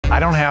I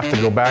don't have to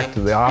go back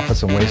to the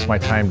office and waste my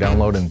time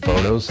downloading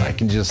photos. I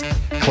can just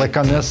click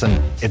on this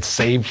and it's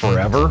saved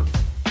forever.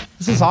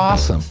 This is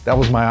awesome. That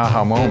was my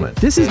aha moment.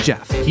 This is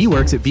Jeff. He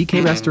works at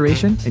BK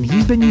Restoration, and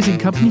he's been using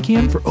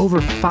CompanyCam for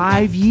over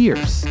 5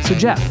 years. So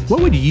Jeff,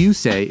 what would you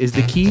say is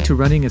the key to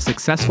running a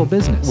successful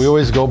business? We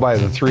always go by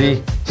the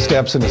 3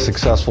 steps in a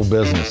successful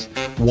business.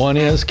 1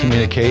 is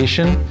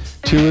communication,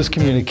 2 is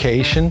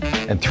communication,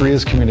 and 3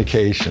 is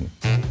communication.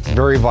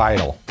 Very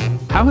vital.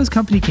 How has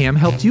CompanyCam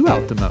helped you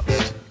out the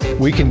most?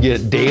 We can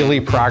get daily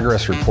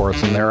progress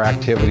reports on their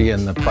activity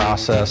and the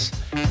process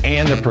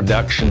and the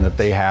production that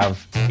they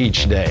have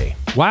each day.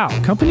 Wow,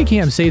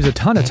 CompanyCam saves a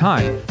ton of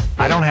time.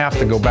 I don't have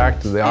to go back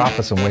to the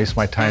office and waste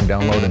my time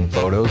downloading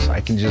photos. I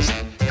can just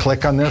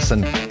click on this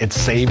and it's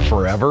saved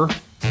forever.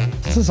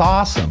 This is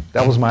awesome.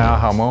 That was my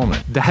aha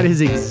moment. That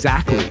is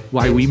exactly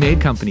why we made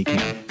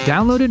CompanyCam.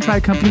 Download and try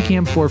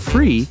CompanyCam for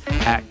free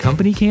at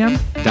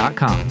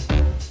CompanyCam.com.